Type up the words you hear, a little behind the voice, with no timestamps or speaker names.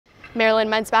Maryland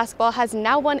men's basketball has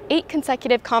now won 8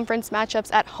 consecutive conference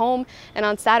matchups at home, and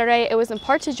on Saturday it was in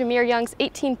part to Jameer Young's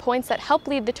 18 points that helped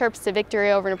lead the Terps to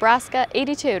victory over Nebraska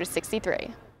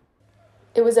 82-63.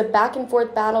 It was a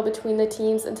back-and-forth battle between the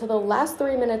teams until the last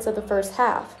 3 minutes of the first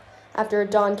half, after a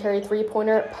Don Carey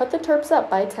three-pointer put the Terps up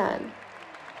by 10.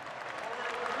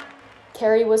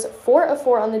 Carey was 4 of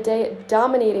 4 on the day,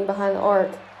 dominating behind the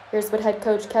arc. Here's what head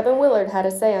coach Kevin Willard had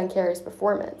to say on Carey's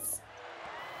performance.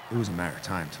 It was a matter of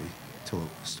time till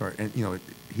start, and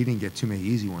he didn't get too many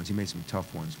easy ones. He made some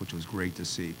tough ones, which was great to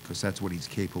see because that's what he's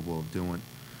capable of doing.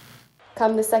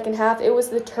 Come the second half, it was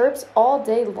the Terps all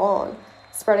day long,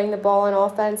 spreading the ball on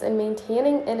offense and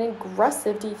maintaining an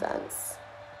aggressive defense.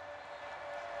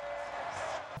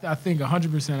 I think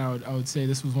 100% I would say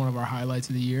this was one of our highlights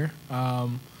of the year.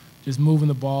 Just moving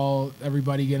the ball,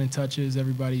 everybody getting touches,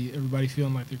 everybody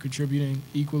feeling like they're contributing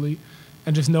equally,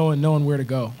 and just knowing where to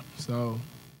go. So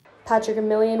Patrick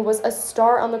Emilian was a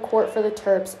star on the court for the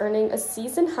Terps, earning a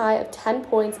season high of 10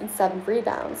 points and 7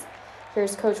 rebounds.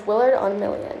 Here's Coach Willard on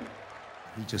Emilian.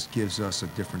 He just gives us a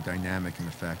different dynamic in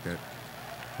the fact that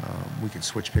we can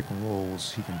switch pick and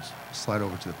rolls. He can slide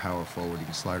over to the power forward. He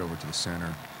can slide over to the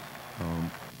center.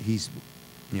 He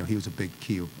was a big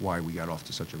key of why we got off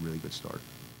to such a really good start.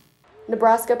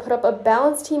 Nebraska put up a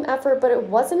balanced team effort, but it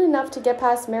wasn't enough to get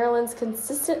past Maryland's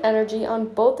consistent energy on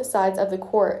both sides of the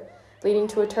court, leading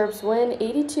to a Terps win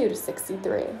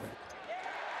 82-63.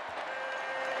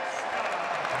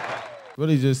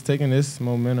 Really just taking this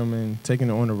momentum and taking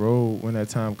it on the road when that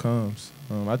time comes.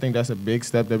 I think that's a big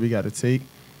step that we got to take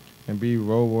and be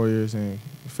road warriors and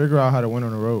figure out how to win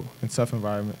on the road in tough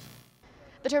environments.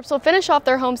 The Terps will finish off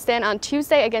their homestand on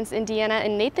Tuesday against Indiana,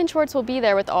 and Nathan Schwartz will be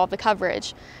there with all of the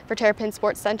coverage. For Terrapin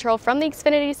Sports Central from the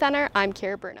Xfinity Center, I'm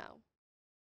Keara Bruno.